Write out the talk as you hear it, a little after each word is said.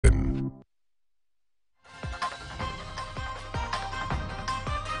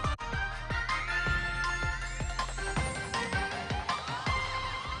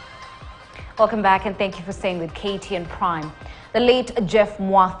Welcome back and thank you for staying with KTN Prime. The late Jeff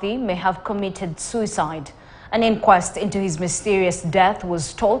Mwathi may have committed suicide. An inquest into his mysterious death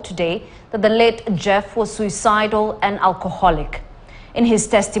was told today that the late Jeff was suicidal and alcoholic. In his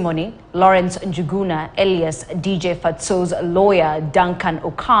testimony, Lawrence Njuguna, alias DJ Fatso's lawyer Duncan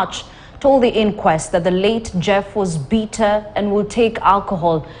Okach, told the inquest that the late Jeff was bitter and would take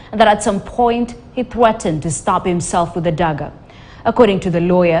alcohol and that at some point he threatened to stab himself with a dagger. According to the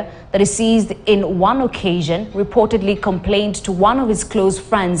lawyer, the deceased in one occasion reportedly complained to one of his close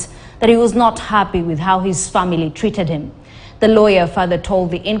friends that he was not happy with how his family treated him. The lawyer further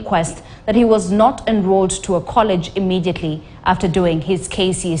told the inquest that he was not enrolled to a college immediately after doing his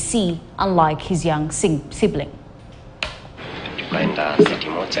KCSE, unlike his young sibling. Kwenda city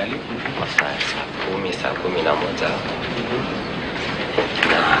mochari masaa saa kumi na moja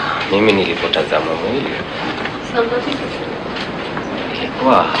na mimi nilipotazama mwili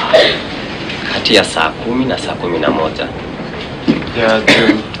ilikuwa kati ya saa 10 na saa 11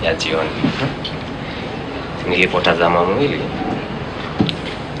 ya jioni. Nilipotazama mwili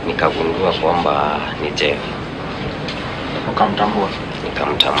nikagundua kwamba ni Jeff.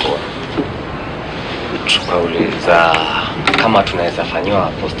 Nikamtambua. Tukauliza kama tunaweza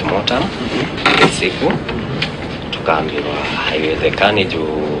fanywa postmortem siku, tukaambiwa haiwezekani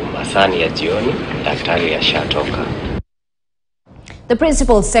juu masani ya jioni daktari ashatoka. The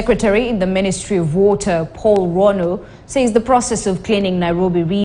Principal Secretary in the Ministry of Water, Paul Rono, says the process of cleaning Nairobi